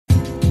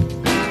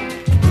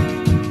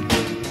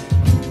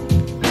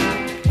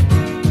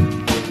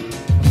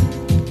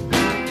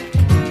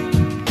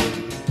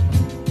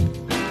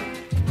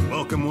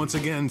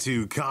once again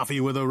to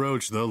Coffee with a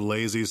Roach, the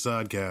lazy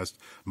sodcast.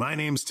 My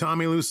name's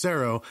Tommy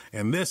Lucero,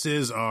 and this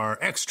is our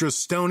extra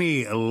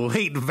stony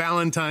late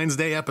Valentine's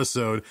Day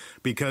episode,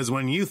 because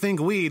when you think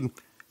weed,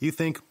 you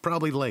think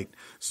probably late.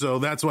 So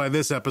that's why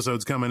this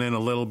episode's coming in a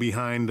little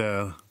behind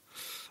the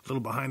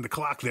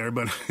clock there,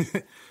 but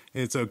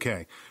it's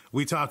okay.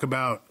 We talk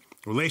about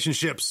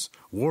relationships,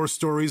 war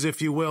stories,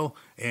 if you will,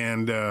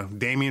 and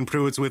Damian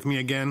Pruitt's with me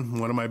again,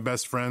 one of my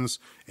best friends,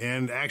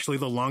 and actually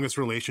the longest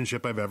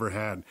relationship I've ever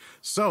had.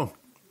 So,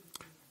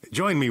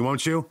 join me,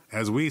 won't you,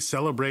 as we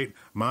celebrate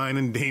mine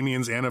and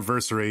Damian's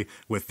anniversary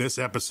with this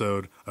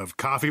episode of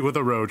Coffee with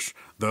a Roach,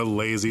 the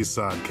lazy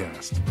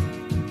sodcast.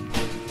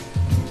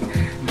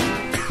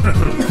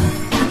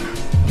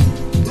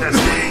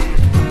 Testing.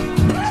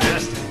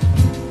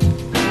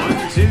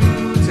 1,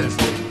 2,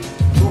 testing.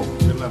 Cool.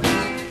 Good luck.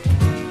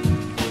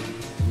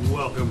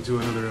 Welcome to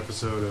another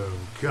episode of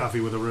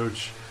Coffee with a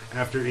Roach.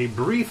 After a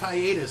brief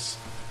hiatus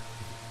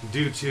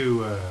due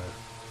to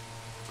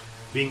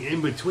being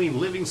in between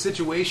living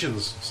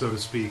situations, so to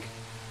speak,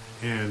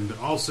 and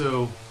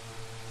also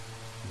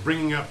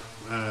bringing up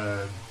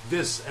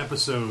this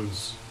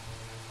episode's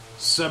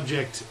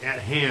subject at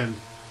hand,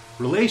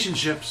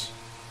 relationships.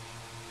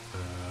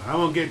 I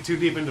won't get too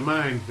deep into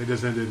mine. They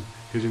just ended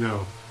because, you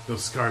know,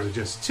 those scars are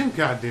just too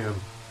goddamn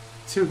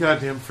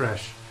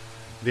fresh.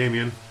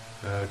 Damian,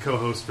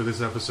 co-host for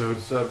this episode.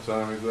 What's up,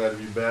 Tommy? Glad to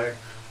be back.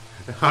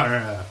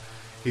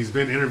 He's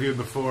been interviewed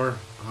before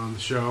on the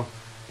show,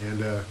 and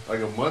like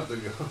a month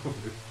ago.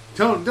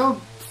 don't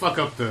fuck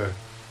up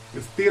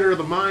it's theater of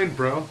the mind,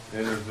 bro.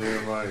 Theater of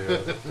the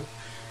mind,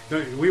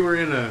 yeah. We were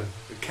in a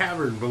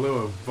cavern below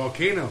a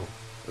volcano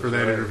for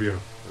that interview.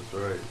 That's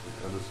right.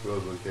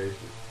 Undisclosed location.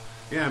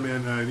 Yeah,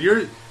 man.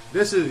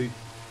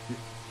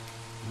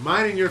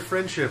 Mine and your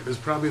friendship is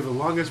probably the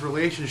longest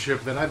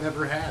relationship that I've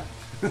ever had.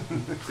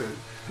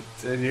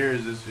 10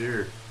 years this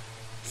year.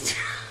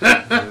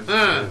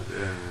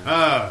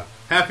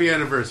 Happy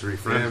anniversary,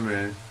 friend. Yeah,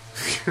 man.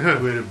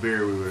 If we had a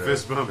beer, we would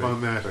fist bump on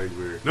that. Fake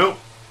beer. Nope.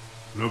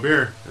 No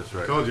beer. That's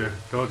right. Told you.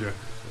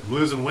 I'm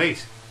losing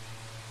weight.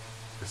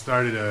 I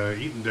started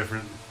eating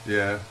different.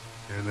 Yeah.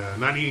 And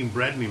not eating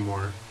bread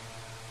anymore.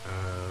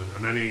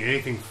 I'm not eating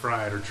anything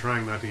fried, or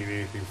trying not to eat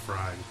anything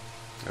fried.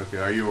 Okay,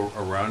 are you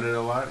around it a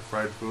lot?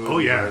 Fried food? Oh,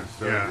 yeah.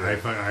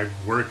 I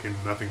work in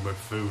nothing but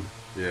food.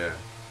 Yeah.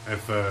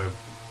 If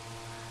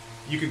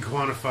you can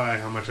quantify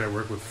how much I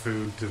work with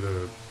food to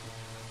the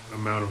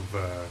amount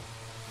of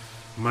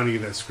money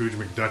that Scrooge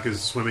McDuck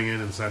is swimming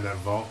inside that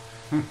vault.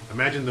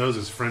 Imagine those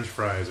as French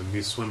fries and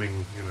me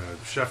swimming in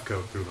a chef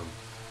coat through them.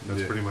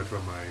 That's pretty much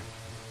what my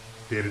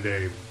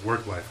day-to-day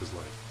work life is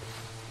like.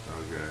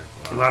 Okay.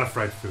 A Wow. lot of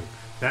fried food.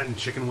 That and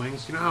chicken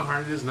wings. You know how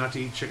hard it is not to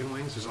eat chicken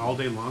wings just all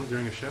day long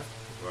during a shift?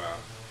 Wow.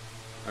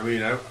 I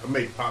mean, I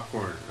make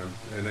popcorn,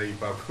 and I eat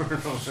popcorn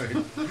all night.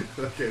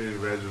 I can't even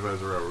imagine if I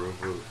was around real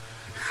food.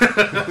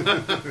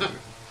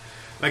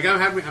 Like I'm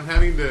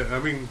having to. I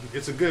mean,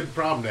 it's a good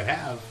problem to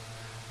have.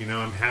 You know,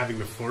 I'm having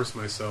to force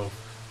myself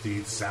to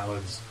eat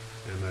salads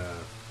and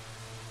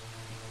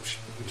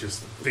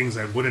just things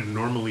I wouldn't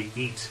normally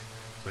eat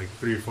like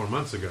 3 or 4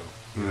 months ago.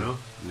 You know?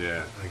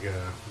 Yeah. Like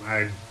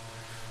I'd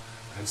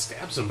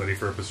stab somebody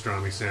for a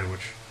pastrami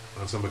sandwich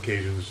on some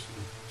occasions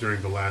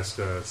during the last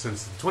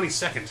since the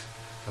 22nd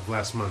of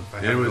last month. I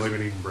haven't really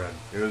been eating bread.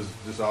 It was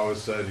just all of a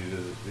sudden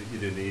you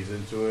didn't ease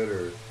into it,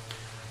 or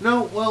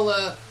no? Well,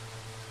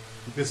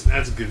 that's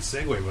a good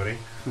segue, buddy.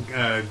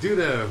 Due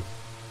to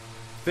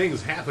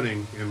things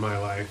happening in my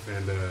life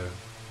and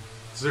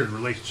certain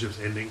relationships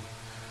ending,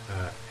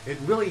 it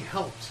really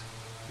helped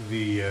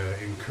the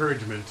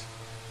encouragement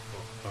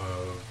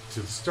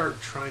to start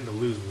trying to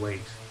lose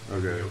weight.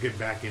 Okay. You know, get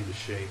back into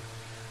shape.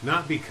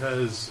 Not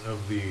because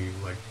of the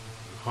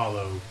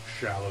hollow,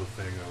 shallow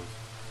thing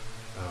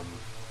of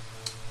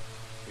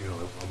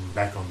I'm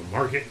back on the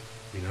market.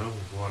 You know,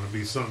 want to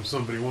be something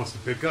somebody wants to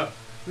pick up.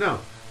 No,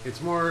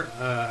 it's more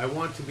I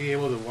want to be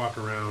able to walk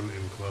around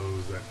in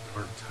clothes that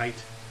aren't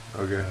tight.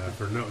 okay,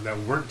 that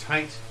weren't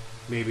tight.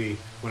 Maybe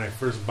when I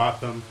first bought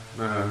them,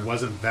 it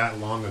wasn't that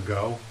long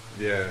ago.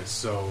 yeah.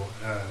 So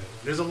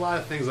there's a lot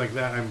of things like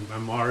that.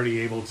 I'm already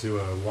able to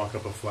walk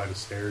up a flight of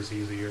stairs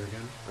easier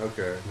again.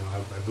 Okay, You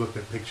know, I've looked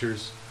at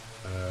pictures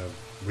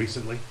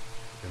recently,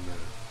 and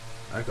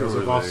I can those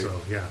have relate.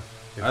 also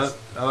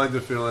I like the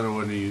feeling of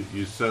when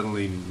you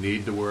suddenly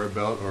need to wear a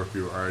belt, or if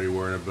you're already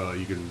wearing a belt,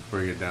 you can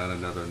bring it down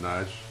another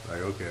notch.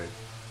 Like, okay,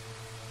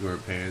 you wear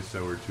pants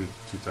that were too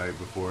tight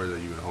before that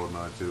you've been holding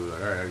on to.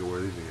 Like, all right, I can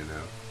wear these again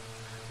now.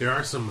 There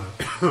are some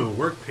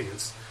work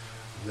pants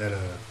that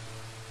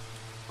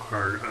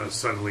are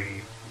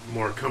suddenly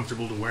more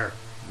comfortable to wear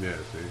Yeah,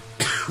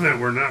 see. that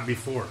were not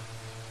before,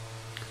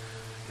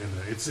 and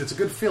it's a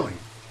good feeling.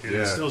 It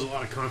Yeah. instills a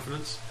lot of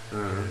confidence.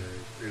 Uh-huh.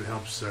 It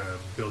helps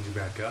build you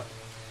back up,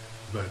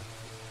 but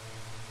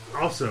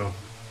also,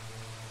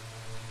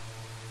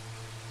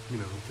 you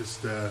know,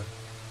 just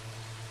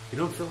you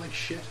don't feel like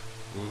shit.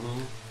 Mm-hmm.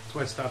 That's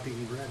why I stopped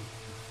eating bread.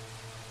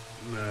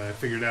 And, I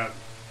figured out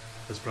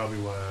that's probably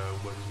what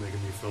was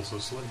making me feel so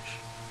sluggish.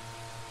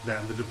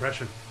 That and the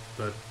depression.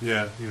 But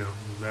Yeah.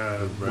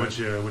 once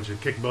you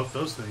kick both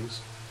those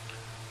things,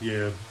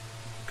 you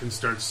can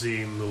start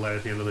seeing the light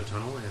at the end of the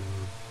tunnel, and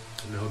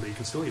know that you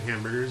can still eat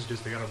hamburgers.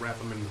 Just they gotta wrap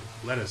them in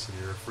lettuce, and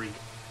you're a freak.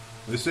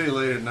 They say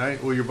late at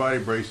night. Well, your body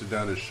breaks it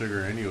down to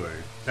sugar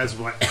anyway. That's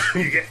why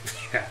you get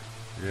fat.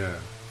 Yeah.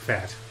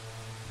 Fat.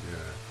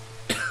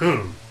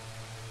 Yeah.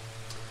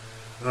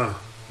 Oh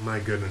my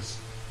goodness,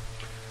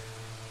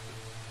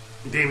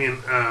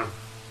 Damien. I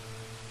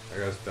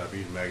gotta stop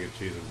eating mac and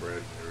cheese and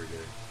bread every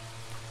day.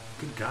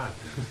 Good God,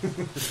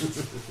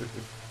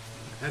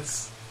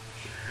 that's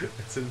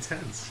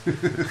intense.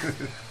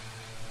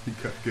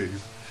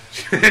 Cupcakes.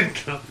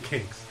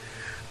 Cupcakes.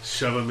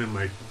 Shove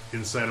them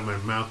inside of my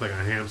mouth like a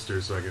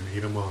hamster so I can eat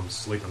them while I'm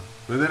sleeping.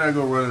 But then I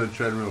go run on the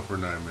treadmill for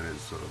 9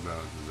 minutes, so it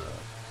balances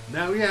out.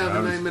 Now,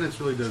 the 9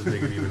 minutes really does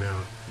make it even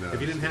out. No, if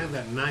you didn't have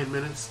that 9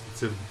 minutes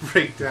to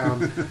break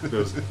down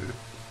those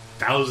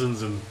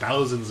thousands and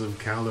thousands of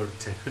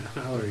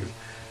calories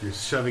you're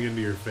shoving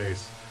into your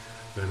face,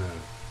 then,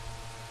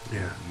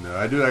 yeah. No,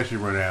 I do actually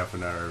run half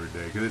an hour every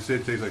day, because they say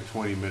it takes like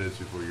 20 minutes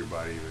before your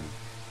body even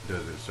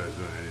starts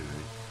doing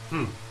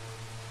anything.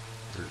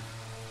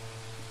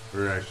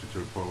 Or actually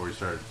to a point where you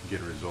start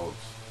getting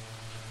results.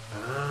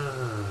 Go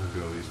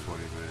at least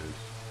 20 minutes.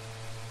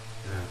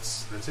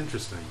 That's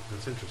interesting.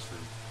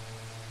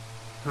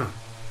 Huh.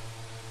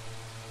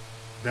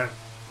 That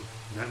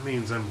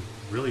means I'm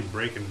really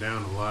breaking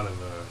down a lot of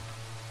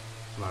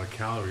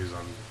calories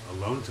on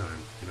alone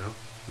time, you know?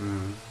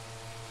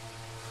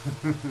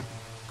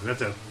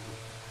 That's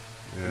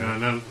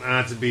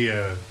not to be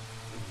a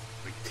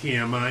like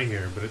TMI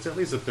here, but it's at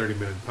least a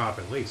 30-minute pop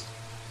at least,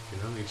 you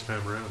know, each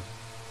time around.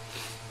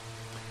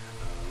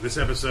 This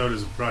episode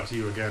is brought to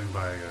you again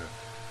by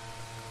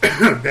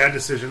Bad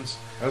Decisions.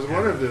 I was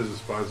wondering if there's a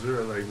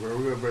sponsor. Like, were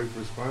we going to break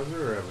for a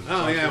sponsor or have a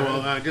sponsor? Oh yeah,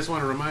 well, I just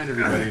want to remind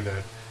everybody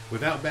that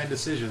without Bad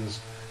Decisions,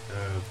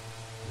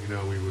 you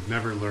know, we would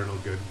never learn a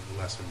good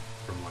lesson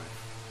from life.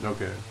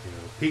 Okay. You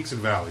know, peaks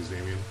and valleys,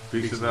 Damien.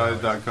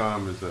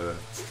 Peaksandvalleys.com is a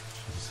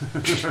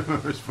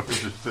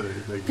sponsor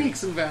today.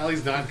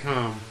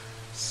 Peaksandvalleys.com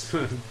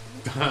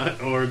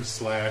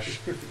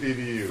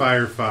 .org/edu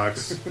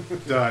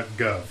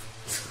Firefox.gov.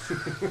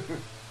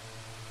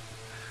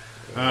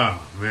 Oh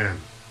man.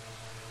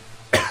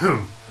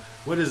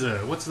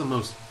 What's the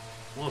most,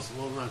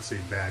 well, not say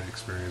bad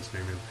experience,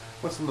 maybe.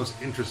 What's the most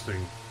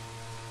interesting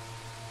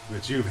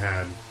that you've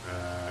had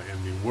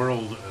in the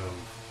world of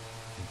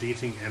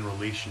dating and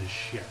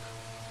relationship?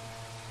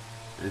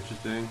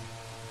 Interesting.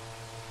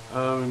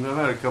 I've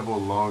had a couple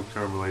of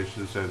long-term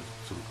relationships, had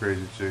some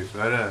crazy chicks.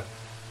 I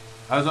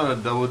was on a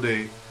double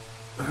date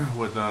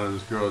with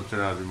this girl that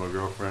turned out to be my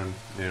girlfriend,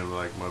 and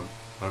like my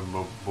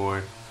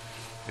boy.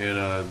 And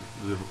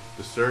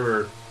the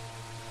server,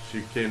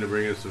 she came to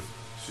bring us,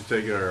 she's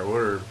taking our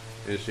order,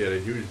 and she had a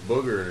huge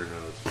booger in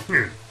her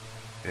nose.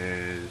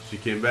 And she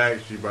came back,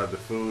 she brought the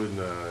food, and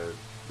the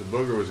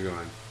booger was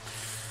gone.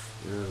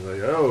 And I was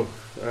like, oh,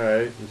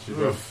 alright. And she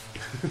brought,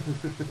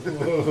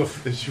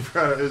 and she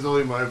brought, it was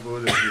only my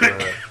food, and she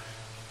brought it.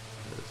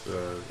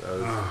 So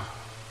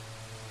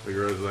the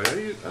girl was like,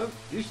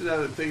 you should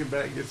have to take it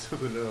back and get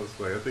something else.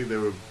 Like, I think there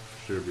would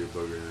sure be a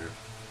booger in there.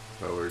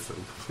 If I ordered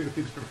something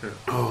completely different.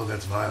 Oh,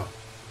 that's vile.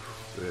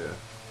 So, yeah.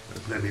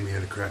 That made me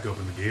had to crack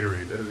open the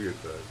Gatorade. That was a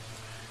good time.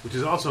 Which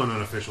is also an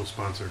unofficial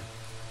sponsor,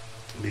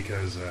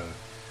 because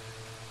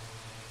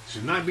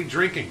should not be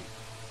drinking,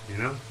 you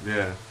know?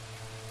 Yeah.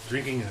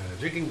 Drinking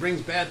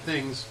brings bad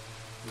things,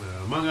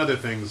 among other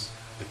things,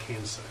 the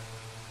cancer.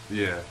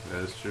 Yeah,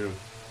 that's true.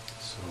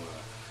 So,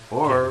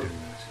 or,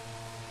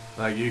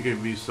 like, you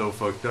can be so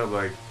fucked up,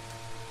 like,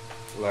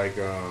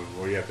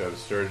 where you have to have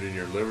surgery and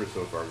your liver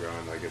so far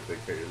gone, like, if they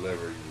cut your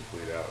liver, you just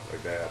bleed out.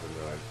 Like, that happened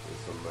to, like,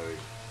 somebody.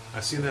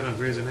 I've seen that on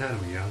Grey's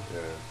Anatomy, yeah.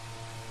 Yeah.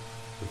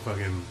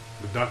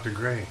 The Dr.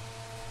 Grey.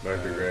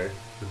 Dr. Grey?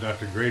 The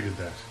Dr. Grey did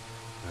that.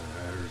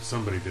 Or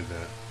somebody did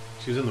that.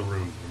 She was in the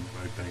room,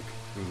 I think.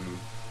 Mm-hmm.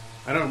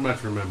 I don't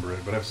much remember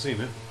it, but I've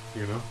seen it,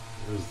 you know.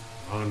 It was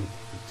on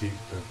the TV,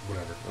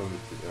 whatever.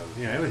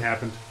 Yeah, it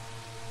happened.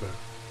 But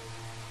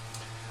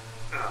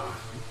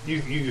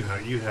you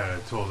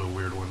had told a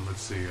weird one.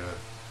 Let's see.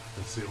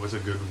 What's a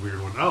good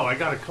weird one? Oh, I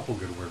got a couple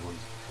good weird ones.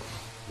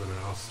 But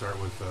I'll start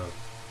with.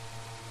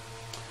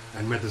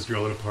 I met this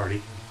girl at a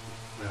party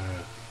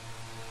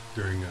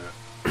during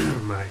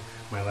my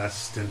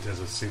last stint as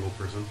a single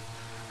person,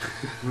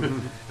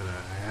 and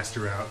I asked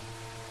her out,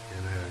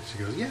 and she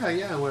goes,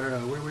 "Yeah, where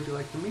would you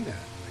like to meet at?"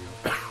 And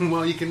I go,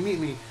 "Well, you can meet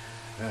me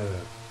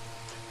at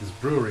this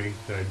brewery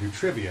that I do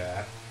trivia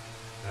at.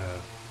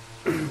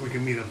 We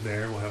can meet up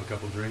there. We'll have a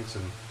couple drinks,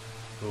 and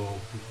we'll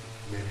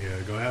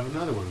maybe go have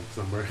another one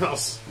somewhere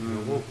else.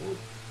 Mm-hmm.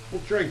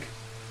 We'll drink."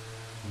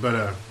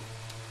 But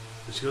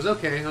she goes,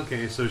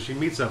 okay. So she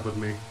meets up with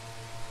me,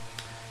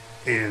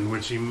 and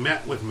when she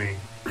met with me,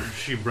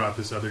 she brought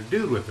this other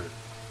dude with her.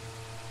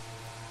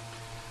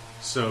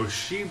 So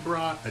she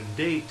brought a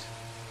date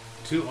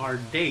to our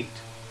date,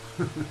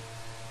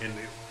 and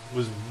it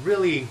was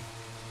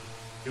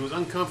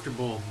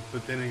uncomfortable,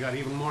 but then it got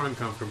even more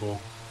uncomfortable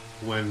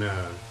when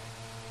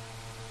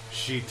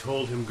she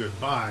told him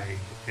goodbye,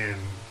 and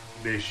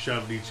they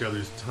shoved each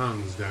other's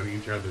tongues down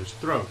each other's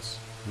throats.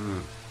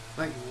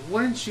 Like,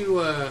 wouldn't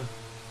you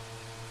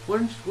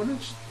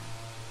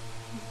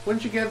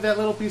get that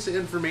little piece of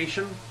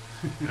information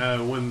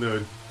when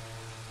the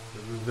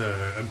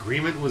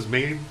agreement was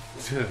made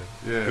to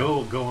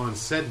go on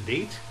said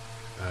date?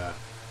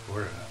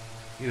 Or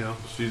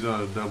she's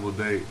on a double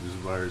date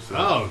just by herself.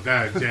 Oh,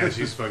 yeah,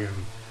 she's fucking.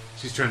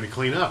 She's trying to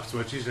clean up. That's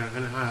what she's trying.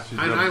 And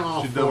I'm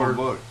all she's for. double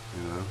booked,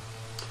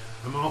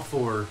 I'm all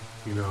for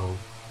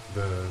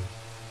the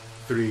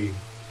three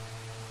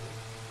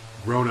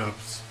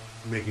grown-ups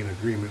making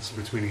agreements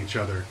between each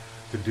other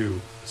to do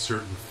a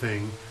certain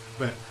thing,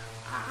 but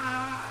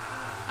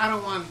I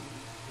don't want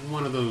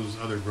one of those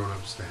other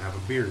grown-ups to have a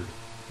beard.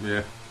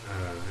 Yeah,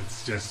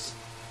 it's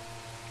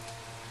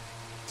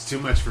too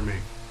much for me.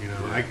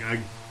 I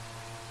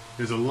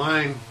there's a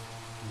line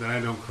that I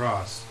don't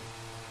cross,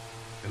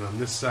 and on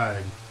this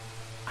side,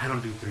 I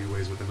don't do three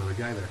ways with another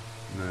guy there.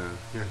 No.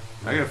 Yeah.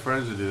 I got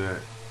friends who do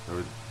that.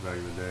 Back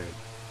in the day,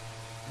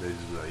 they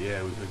just be like,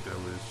 "Yeah, we hooked up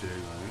with this chick."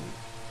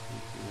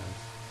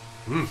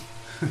 Like,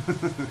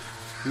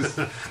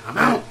 I'm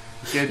out.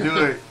 Can't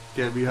do it.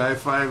 Can't be high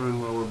fiving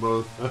while we're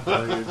both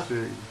fucking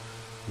chick.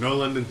 No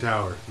London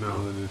Tower. No.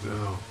 London Tower.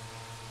 No.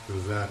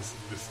 Because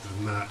this does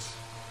not.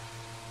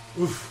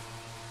 Oof.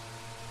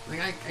 Like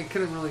I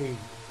couldn't really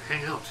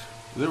hang out.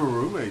 They were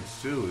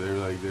roommates too. They were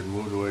like they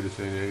moved away to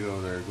San Diego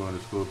and they were going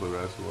to school to play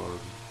basketball.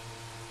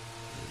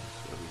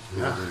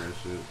 And that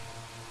shit.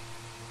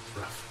 It's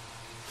rough.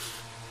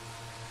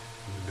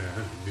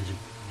 And, did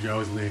you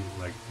always lay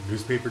like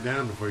newspaper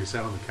down before you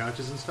sat on the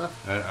couches and stuff?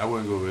 I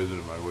wouldn't go visit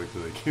them. I'd wait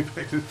till they came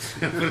back to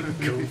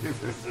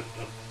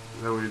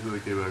I wait till they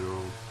came back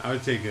home. I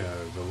would take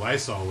the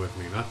Lysol with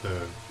me,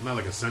 not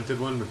like a scented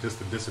one, but just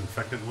the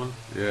disinfectant one.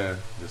 Yeah.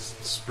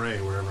 Just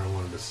spray wherever I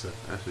wanted to sit.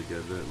 I should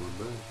get that one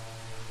back.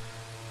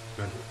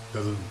 That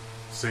doesn't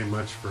say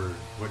much for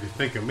what you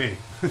think of me.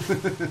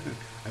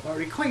 I've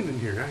already cleaned in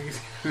here.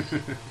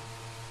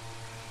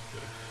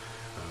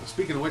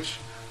 Speaking of which,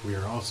 we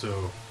are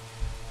also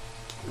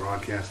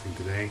broadcasting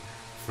today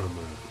from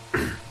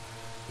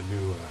the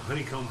new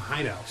Honeycomb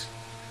Hideout,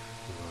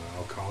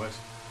 I'll call it,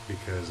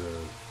 because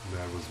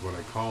that was what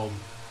I called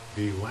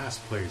the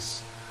last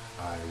place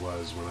I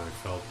was when I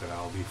felt that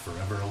I'll be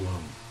forever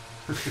alone.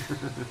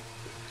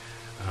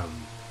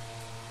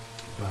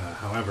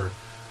 However,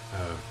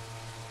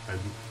 I'm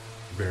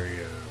very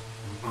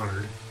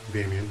honored,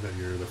 Damien, that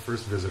you're the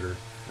first visitor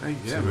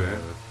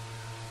to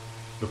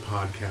the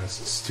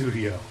podcast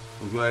studio.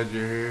 I'm glad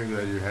you're here. I'm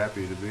glad you're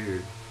happy to be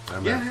here.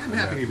 I'm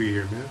happy to be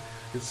here, man.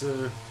 It's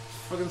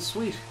fucking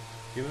sweet,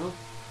 I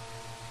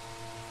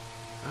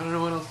don't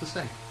know what else to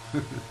say.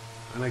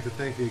 I'd like to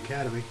thank the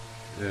Academy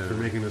for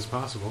making this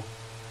possible,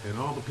 and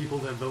all the people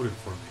that voted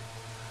for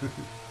me.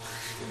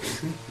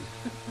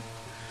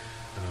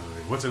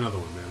 What's another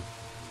one, man?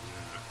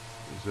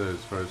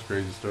 As far as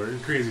crazy stories?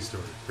 Crazy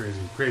story.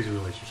 Crazy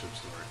relationship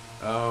story.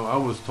 I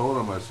almost told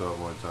on myself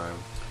one time.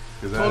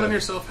 Told on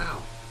yourself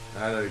how?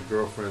 I had a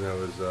girlfriend that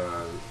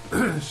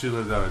was, she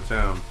lived out of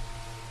town.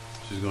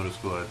 She's going to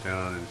school out of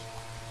town,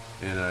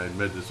 and I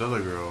met this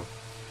other girl,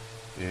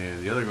 and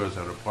the other girl was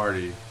having a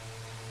party,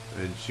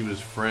 and she was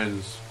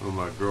friends with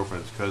my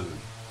girlfriend's cousin.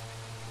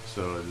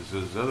 So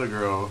this other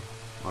girl,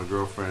 my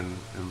girlfriend,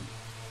 and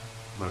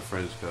my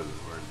friend's cousin.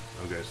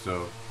 Okay,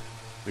 so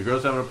the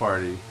girl's having a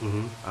party.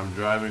 Mm-hmm. I'm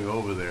driving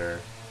over there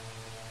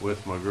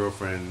with my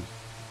girlfriend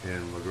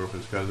and my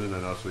girlfriend's cousin,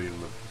 and also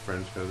my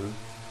friend's cousin.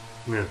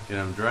 Yeah. And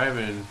I'm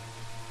driving,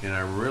 and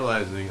I'm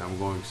realizing I'm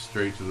going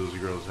straight to this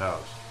girl's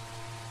house.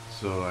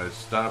 So I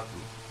stopped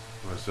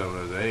myself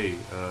and I said,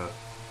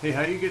 hey,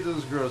 how you get to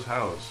this girl's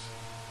house?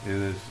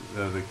 And it's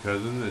the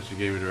cousin, and she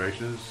gave me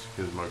directions,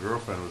 because my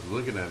girlfriend was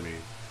looking at me,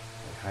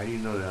 like, how do you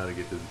know how to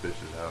get to this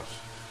bitch's house?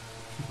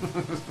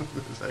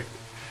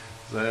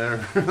 So I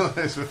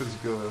realized what was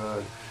going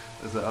on.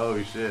 I said,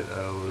 oh shit,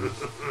 I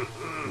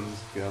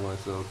just got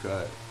myself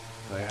caught.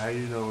 Like, how do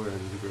you know where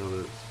this girl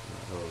lives?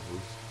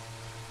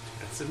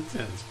 That's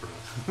intense, bro.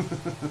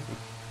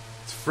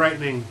 It's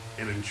frightening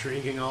and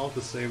intriguing all at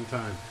the same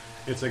time.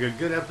 It's like a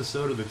good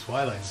episode of The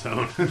Twilight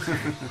Zone.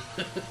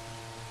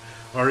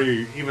 Or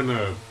even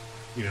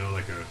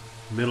like a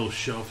middle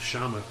shelf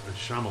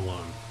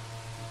Shyamalan.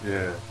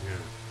 Yeah.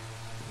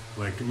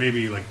 Like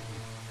maybe like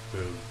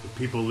the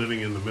people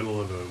living in the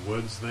middle of the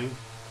woods thing.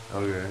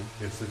 Okay.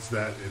 It's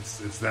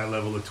that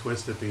level of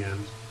twist at the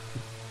end.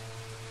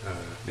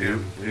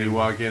 And you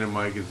walk in and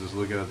Mike is just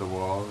looking at the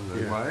wall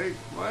and like,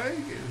 Mike.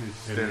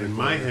 And in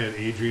my head,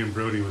 Adrian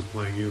Brody was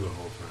playing you the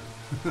whole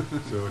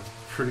time. So it's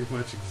pretty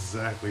much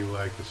exactly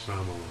like the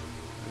Shyamalan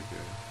movie.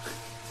 Okay.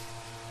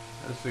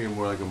 I was thinking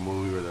more like a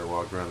movie where they're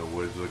walking around the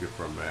woods looking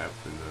for a map,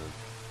 and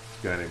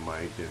this guy named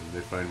Mike, and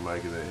they find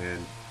Mike in the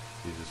end.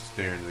 He's just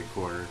staring in the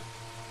corner.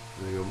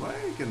 And they go,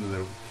 Mike, and then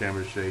the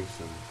camera shakes,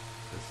 and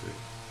that's it.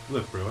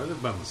 Look, bro, I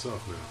live by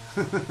myself now.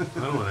 I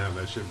don't want to have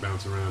that shit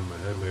bounce around in my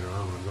head later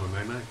on when I'm going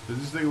night-night.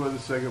 Just think about the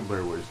second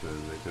Blair Witch then.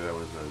 Like, that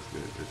was not as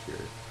good as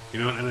scary. You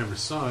know what? I never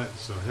saw it,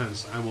 so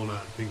hence I will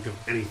not think of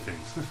anything.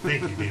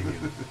 Thank you,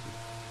 Damien.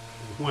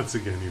 Once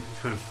again,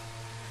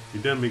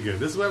 you've done me good.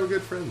 This is why we're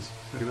good friends.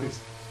 You know,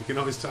 you can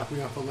always talk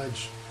me off a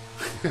ledge.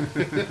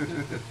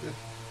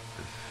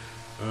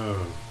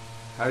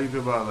 How do you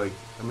feel about, like,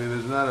 I mean,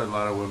 there's not a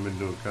lot of women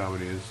doing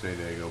comedy in San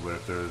Diego, but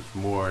if there's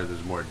more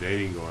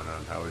dating going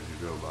on, how would you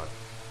feel about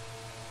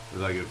it?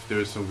 Like, if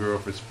there's some girl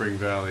from Spring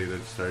Valley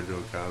that started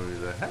doing comedy,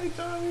 like, hey,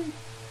 Tommy.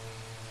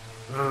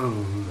 Oh,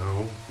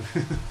 no.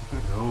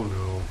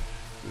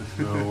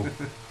 No.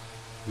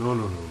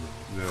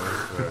 No,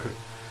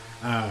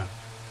 right.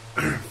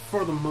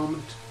 For the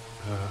moment,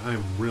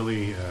 I'm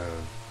really,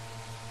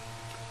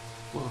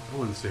 well, I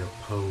wouldn't say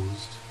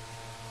opposed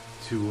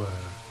to,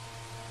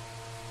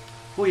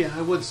 well, yeah,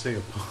 I would say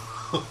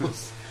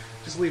opposed.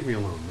 Just leave me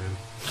alone, man.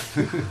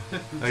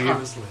 Like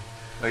honestly.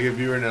 Like, if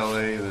you were in LA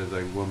and there's,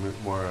 like,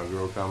 more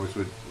girl comics,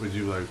 would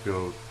you, like,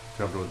 feel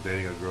comfortable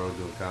dating a girl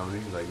doing comedy?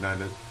 Like, not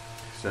that...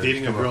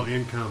 Dating a girl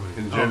in comedy.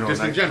 In general.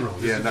 Just in general.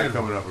 Yeah, not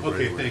coming up with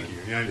okay, thank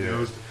you.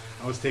 Yeah,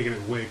 I was taking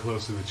it way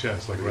close to the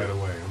chest, like, right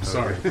away. I'm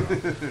sorry, bro.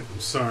 I'm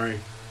sorry.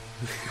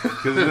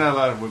 Because there's not a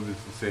lot of women that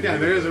say yeah,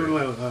 there is a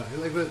real,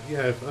 like, but,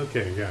 yeah,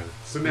 okay, yeah.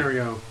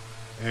 Scenario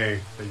A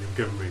that you've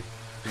given me.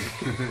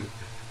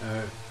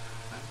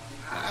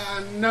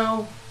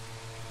 No,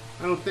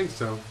 I don't think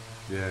so.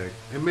 Yeah.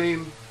 I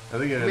mean, I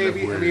think it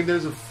maybe. I mean,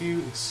 there's a few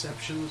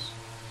exceptions,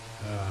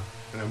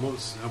 and I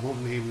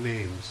won't name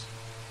names,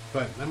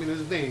 but I mean,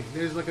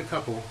 there's like a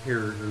couple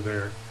here or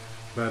there,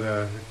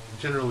 but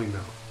generally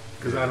no,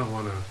 because I don't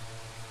want to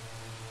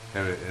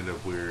have it end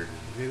up weird.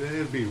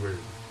 It'd be weird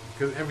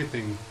because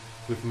everything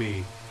with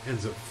me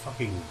ends up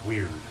fucking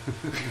weird.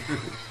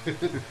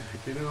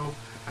 You know,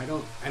 I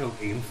don't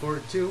aim for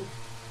it to.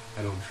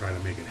 I don't try to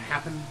make it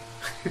happen.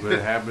 But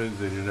it happens,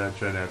 and you're not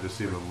trying to have to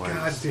see my mind.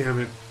 God damn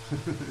it!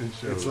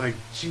 It's like,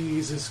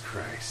 Jesus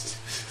Christ,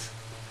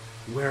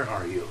 where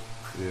are you?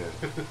 Yeah.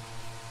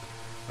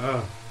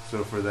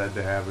 So for that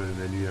to happen,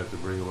 then you have to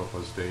bring them up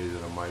on stage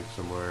at a mic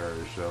somewhere or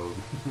a show.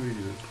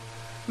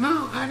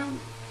 No, I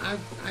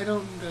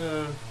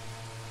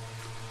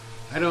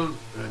don't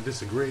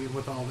disagree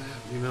with all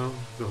that. You know,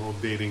 the whole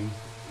dating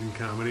in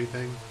comedy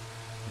thing,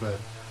 but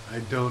I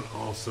don't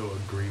also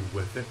agree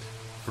with it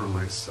for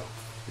myself.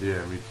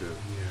 Yeah, me too.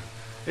 Yeah,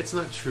 it's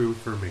not true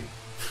for me.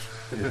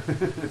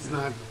 It's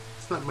not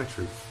my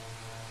truth.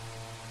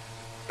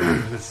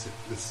 Let's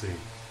see.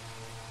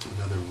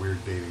 Another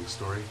weird dating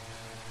story.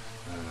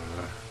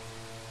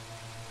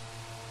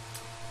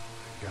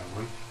 Got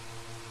one.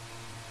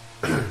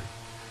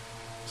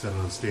 Said it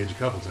on stage a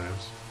couple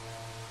times.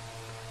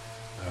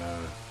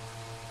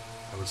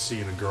 I was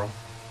seeing a girl,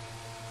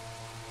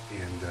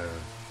 and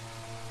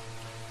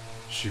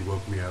she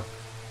woke me up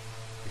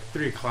at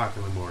 3 o'clock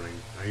in the morning.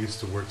 I used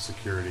to work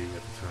security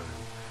at the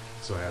time,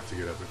 so I have to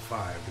get up at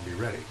 5 to be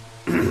ready.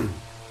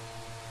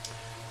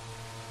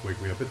 Wake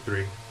me up at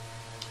 3,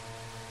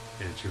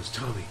 and she goes,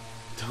 Tommy,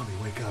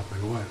 wake up. I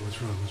go, what?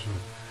 What's wrong?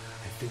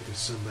 I think there's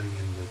somebody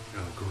in the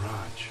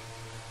garage.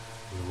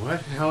 I go,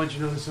 what? How would you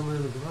know there's someone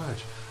in the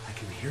garage? I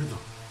can hear them.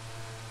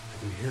 I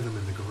can hear them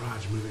in the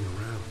garage moving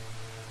around.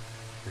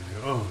 And I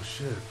go, oh,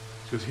 shit.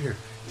 She goes, here,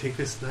 take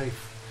this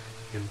knife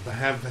and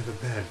have by the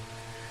bed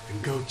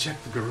and go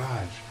check the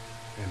garage.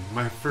 And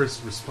my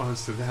first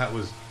response to that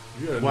was,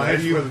 why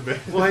do you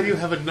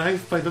have a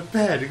knife by the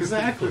bed?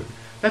 Exactly.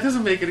 That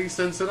doesn't make any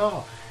sense at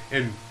all.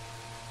 And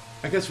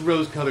I guess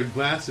rose-colored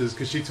glasses,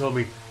 because she told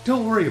me,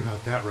 don't worry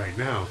about that right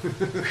now.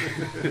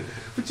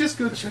 But just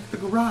go check the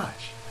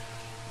garage.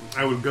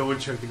 I would go and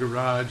check the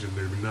garage, and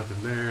there'd be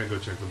nothing there. I'd go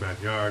check the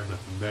backyard,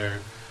 nothing there.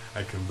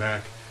 I'd come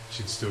back,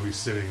 she'd still be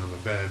sitting on the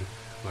bed,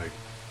 like,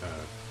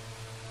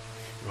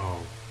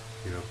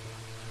 you know.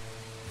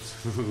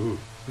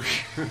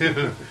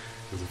 It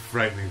was a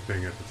frightening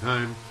thing at the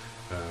time.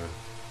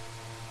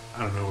 I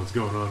don't know what's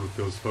going on with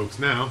those folks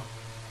now,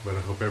 but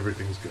I hope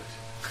everything's good.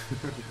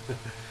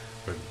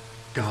 But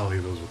golly,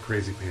 those were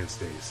crazy pants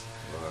days.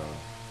 Wow.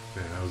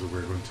 Man, that was a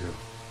weird one too.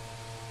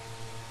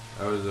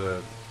 I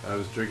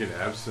was drinking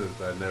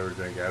absinthe. I never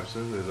drank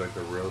absinthe. It's like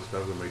the real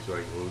stuff that makes you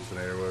like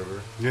hallucinate or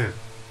whatever. Yeah.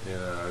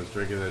 And I was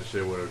drinking that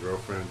shit with a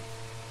girlfriend,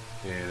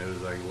 and it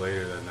was like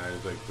later that night. It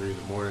was like 3 in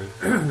the morning,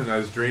 and I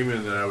was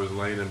dreaming that I was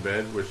laying in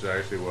bed, which I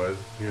actually was.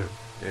 Yeah.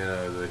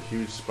 And the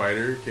huge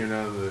spider came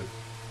down to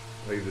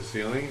the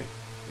ceiling,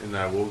 and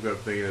I woke up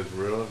thinking it's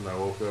real, and I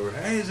woke up,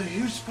 hey, it's a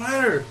huge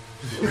spider!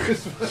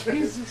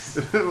 Jesus!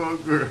 I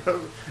woke her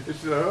up, and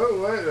she's like, oh,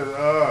 what? And,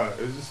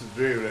 it was just a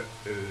dream.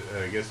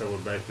 And I guess I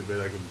went back to bed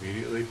like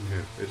immediately,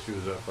 and she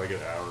was up for like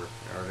an hour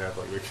and a half,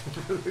 like,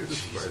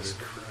 Jesus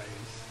Christ.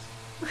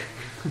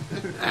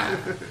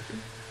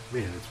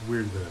 Man, it's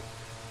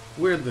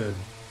weird the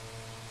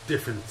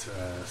different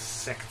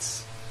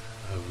sects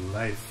of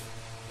life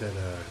that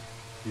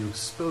you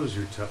expose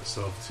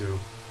yourself to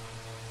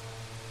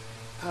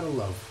out of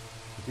love,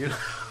 you know.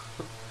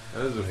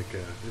 That was like,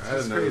 I had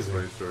another crazy.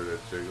 funny story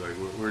that chick. Like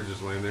we're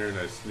just laying there and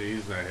I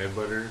sneezed and I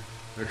headbutt her.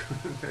 Like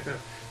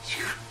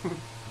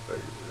I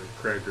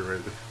cracked her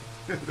right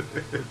there.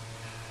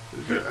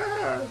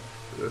 Ah! I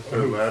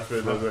started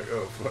laughing. I was like,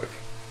 "Oh fuck,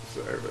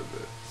 sorry about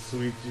that."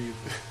 Sweet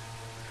Jesus.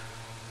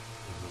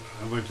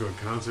 I went to a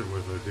concert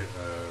with a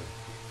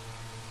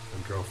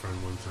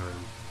girlfriend one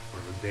time, or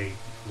a date,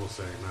 we'll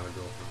say, not a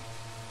girlfriend.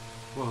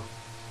 Well,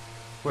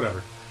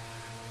 whatever.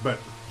 But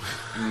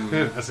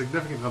a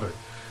significant other.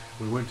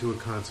 We went to a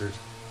concert,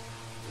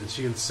 and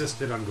she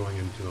insisted on going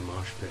into the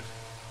mosh pit.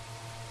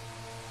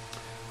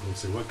 I won't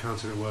say what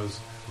concert it was.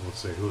 I won't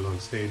say who was on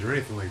stage or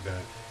anything like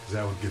that, because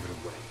that would give it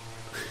away.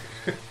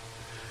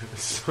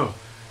 So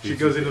she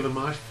goes into the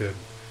mosh pit,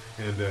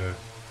 and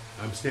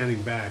I'm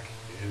standing back,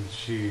 and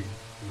she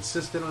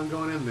insisted on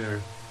going in there.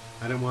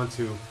 I didn't want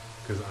to,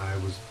 because I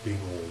was being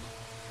old.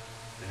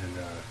 And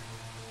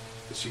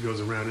she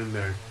goes around in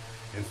there,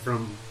 and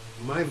from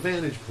my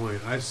vantage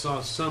point, I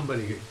saw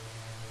somebody get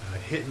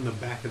hit in the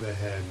back of the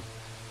head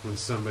when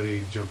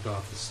somebody jumped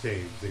off the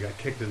stage. They got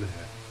kicked in the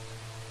head.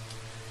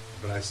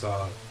 But I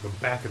saw the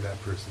back of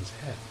that person's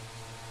head.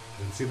 I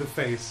didn't see the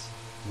face,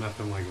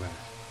 nothing like that.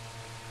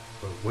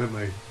 But when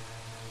my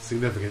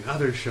significant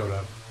other showed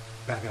up,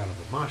 back out of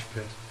the mosh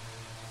pit,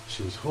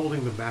 she was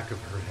holding the back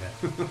of her head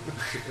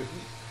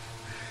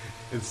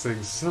and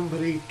saying,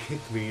 "Somebody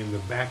kicked me in the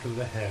back of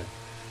the head."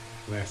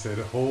 And I said,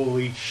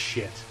 "Holy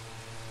shit."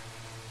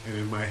 And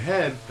in my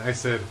head, I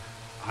said,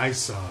 "I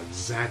saw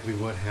exactly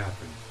what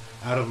happened."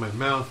 Out of my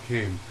mouth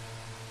came,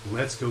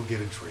 "Let's go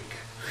get a drink."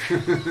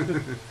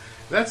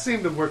 That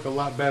seemed to work a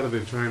lot better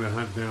than trying to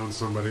hunt down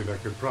somebody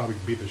that could probably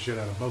beat the shit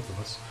out of both of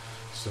us.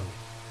 So,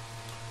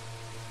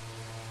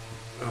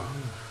 oh,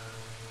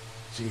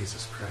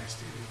 Jesus Christ,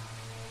 dude.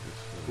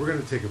 We're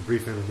going to take a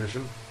brief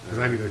intermission because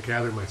I need to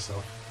gather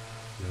myself.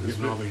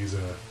 Getting all these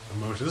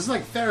emotions. This is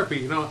like therapy,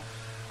 you know.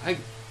 I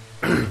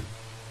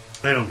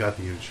don't got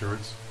the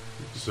insurance,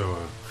 so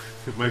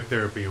my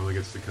therapy only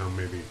gets to come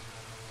maybe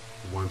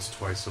once,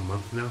 twice a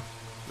month now.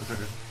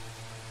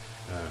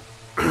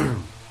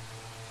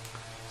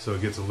 So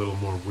it gets a little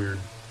more weird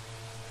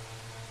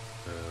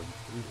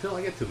until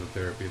I get to the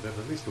therapy. Then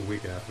at least a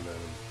week after that,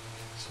 I'm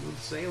smooth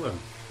sailing.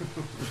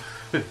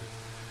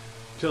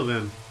 Till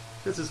then,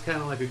 this is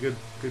kind of like a good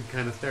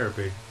kind of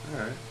therapy.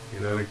 All right, you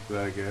know.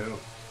 Glad I can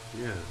help.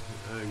 Yeah,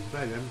 I'm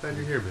glad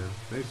you're here, man.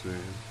 Thanks,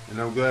 man. And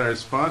I'm glad our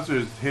sponsor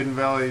is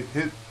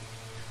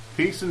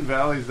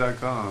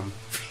peaksandvalleys.com.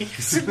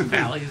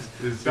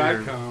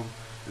 Peaksandvalleys.com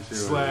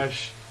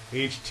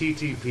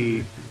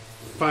 /HTTP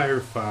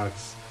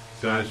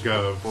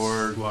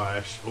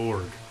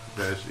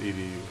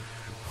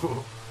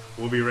Firefox.gov/org/edu.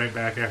 We'll be right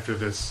back after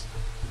this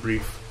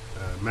brief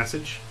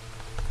message.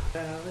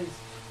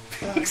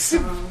 Peaks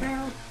and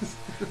Valleys.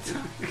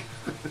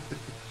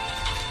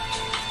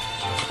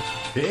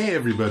 Hey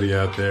everybody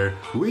out there,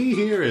 we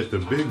here at the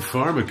Big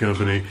Pharma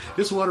Company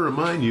just want to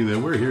remind you that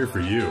we're here for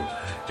you.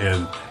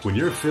 And when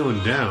you're feeling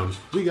down,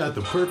 we got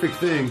the perfect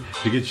thing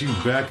to get you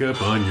back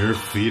up on your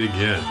feet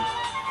again.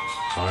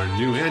 Our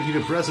new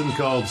antidepressant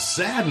called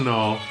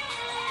Sadnol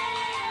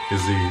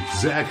is the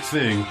exact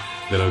thing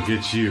that'll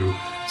get you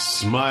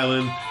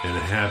smiling and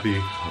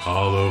happy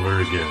all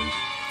over again.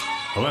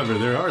 However,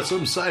 there are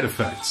some side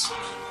effects,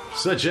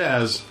 such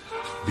as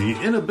the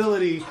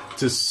inability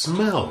to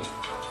smell.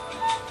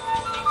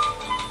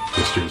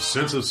 Just your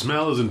sense of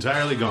smell is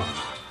entirely gone.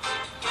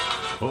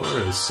 Or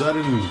a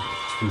sudden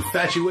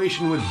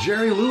infatuation with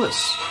Jerry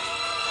Lewis.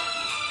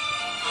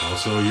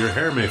 Also, your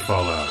hair may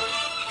fall out.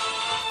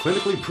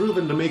 Clinically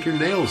proven to make your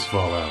nails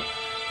fall out.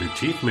 Your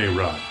teeth may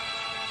rot.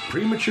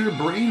 Premature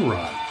brain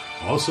rot.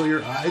 Also,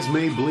 your eyes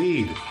may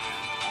bleed.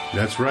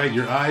 That's right,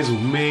 your eyes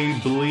may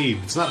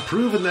bleed. It's not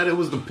proven that it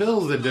was the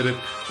pills that did it,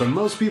 but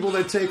most people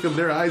that take them,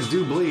 their eyes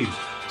do bleed.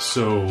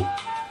 So,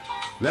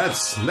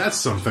 that's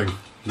something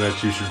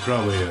that you should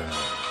probably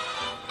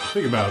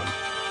think about.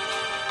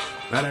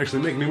 That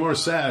actually make me more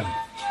sad.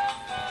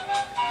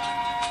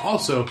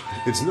 Also,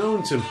 it's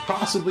known to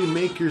possibly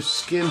make your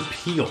skin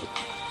peel.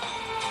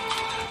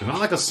 And not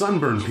like a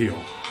sunburn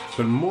peel,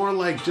 but more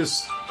like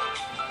just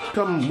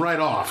come right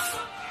off.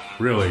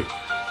 Really.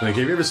 Like,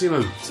 have you ever seen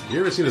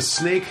a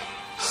snake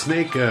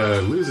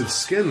lose its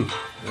skin?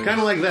 Kind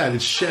of like that.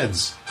 It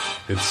sheds.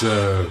 It's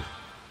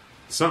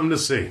something to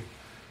see.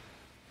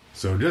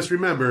 So just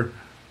remember,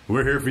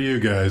 we're here for you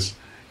guys,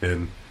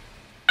 and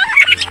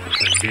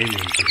thank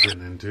Damien for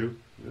sitting in too.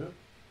 Yeah,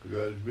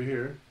 glad to be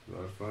here. A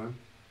lot of fun.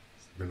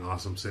 It's been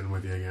awesome sitting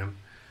with you again.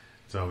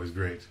 It's always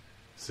great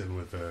sitting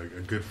with a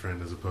good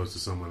friend as opposed to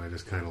someone I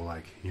just kind of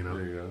like, you know.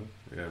 There you go.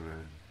 Yeah,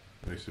 man.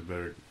 Makes it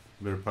better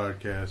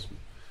podcast.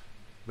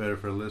 Better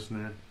for a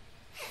listener.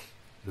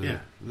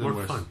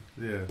 More fun.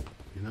 Yeah,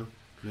 you know.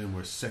 A little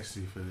more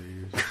sexy for the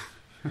ears.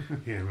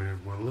 Yeah, man.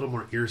 Well, a little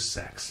more ear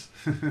sex,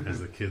 as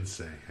the kids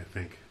say. I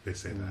think they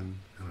say that. I don't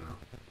know.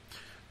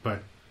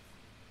 But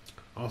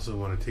also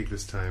want to take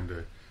this time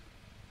to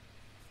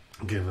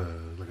give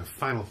a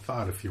final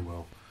thought, if you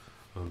will,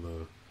 on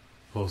the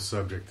whole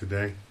subject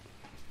today.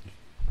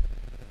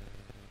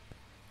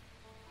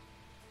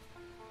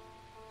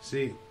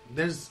 See,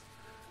 there's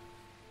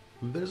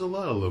a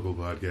lot of local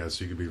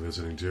podcasts you could be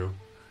listening to,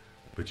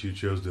 but you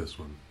chose this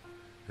one.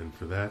 And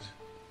for that,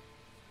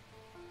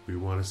 we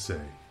want to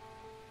say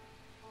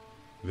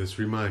this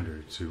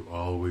reminder to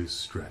always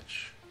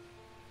stretch.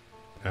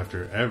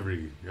 After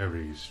every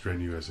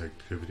strenuous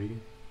activity.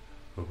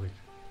 Oh, wait.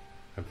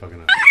 I'm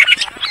fucking up.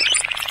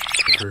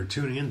 For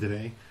tuning in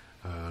today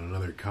on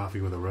another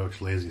Coffee with a Roach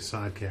Lazy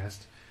Sodcast.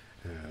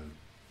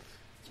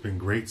 It's been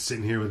great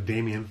sitting here with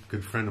Damien,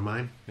 good friend of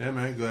mine. Yeah,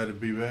 man, glad to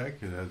be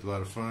back. It was a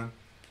lot of fun.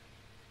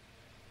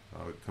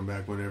 I'll come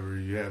back whenever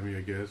you have me,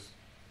 I guess.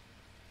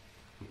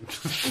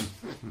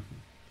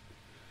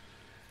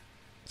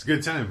 It's a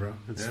good time, bro.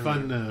 It's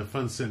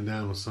fun sitting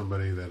down with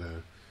somebody that I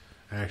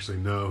actually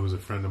know, who's a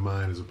friend of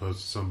mine, as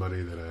opposed to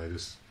somebody that I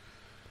just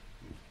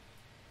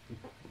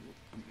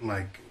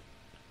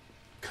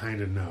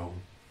kind of know.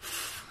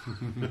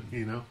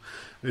 You know,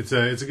 it's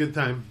a good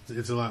time.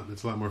 It's a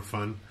lot more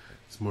fun.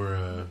 It's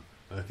more,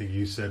 I think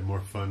you said,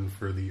 more fun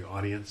for the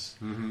audience,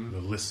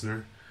 the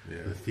listener,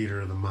 the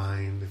theater of the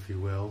mind, if you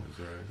will. That's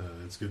right.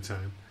 It's a good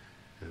time,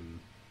 and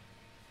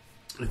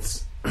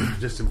it's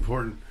just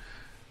important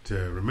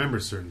to remember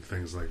certain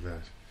things like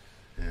that,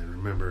 and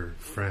remember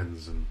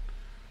friends and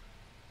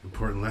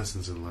important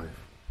lessons in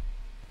life.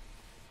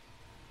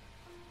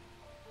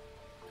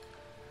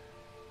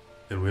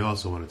 And we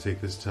also want to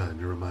take this time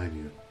to remind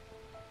you,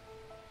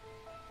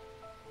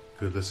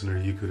 good listener,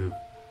 you could have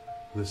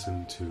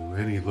listened to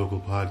any local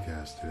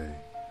podcast today,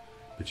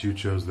 but you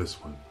chose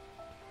this one.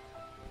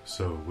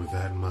 So with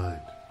that in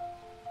mind,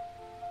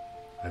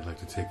 I'd like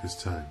to take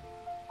this time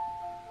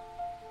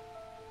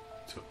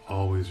to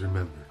always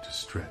remember to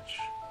stretch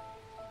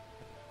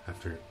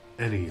after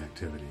any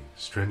activity,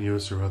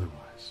 strenuous or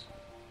otherwise.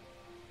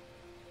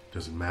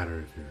 Doesn't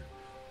matter if you're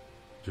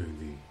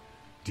doing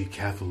the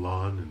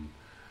decathlon in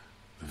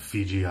the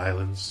Fiji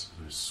Islands,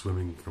 or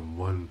swimming from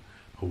one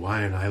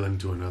Hawaiian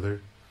island to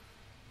another,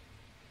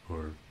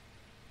 or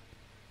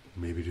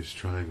maybe just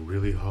trying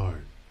really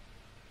hard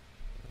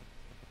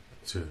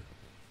to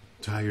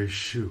tie your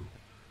shoe,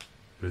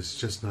 but it's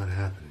just not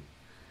happening,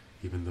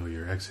 even though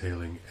you're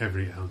exhaling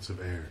every ounce of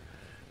air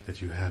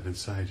that you have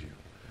inside you,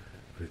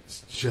 but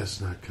it's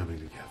just not coming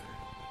together.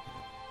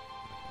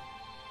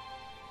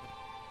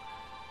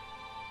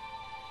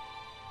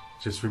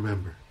 Just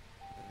remember,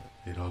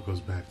 it all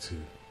goes back to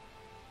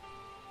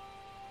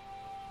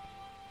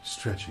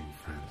stretching,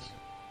 friends.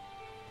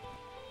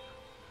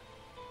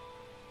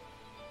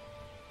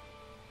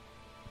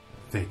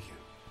 Thank you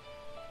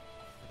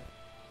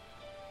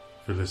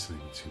for listening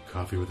to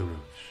Coffee with a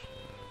Roach,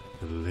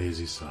 the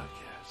Lazy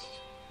Sodcast.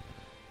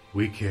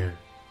 We care.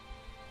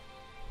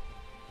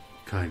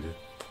 Kinda.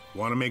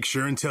 Want to make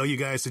sure and tell you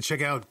guys to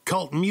check out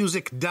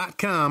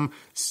cultmusic.com,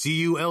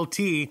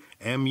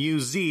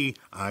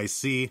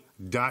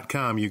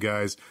 cultmuzic.com, you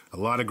guys. A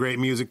lot of great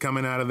music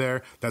coming out of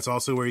there. That's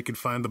also where you can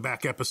find the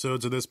back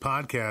episodes of this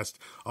podcast.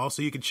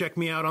 Also, you can check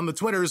me out on the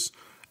Twitters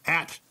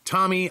at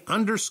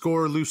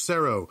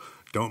Tommy_Lucero.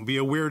 Don't be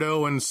a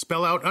weirdo and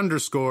spell out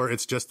underscore.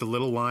 It's just a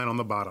little line on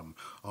the bottom.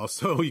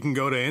 Also, you can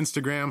go to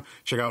Instagram,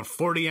 check out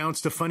 40 Ounce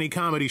to Funny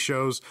Comedy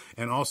Shows,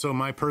 and also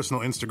my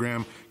personal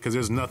Instagram, because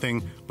there's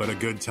nothing but a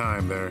good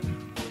time there.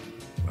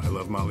 I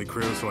love Motley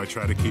Crue, so I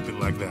try to keep it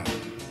like that.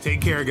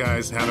 Take care,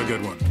 guys. Have a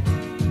good one.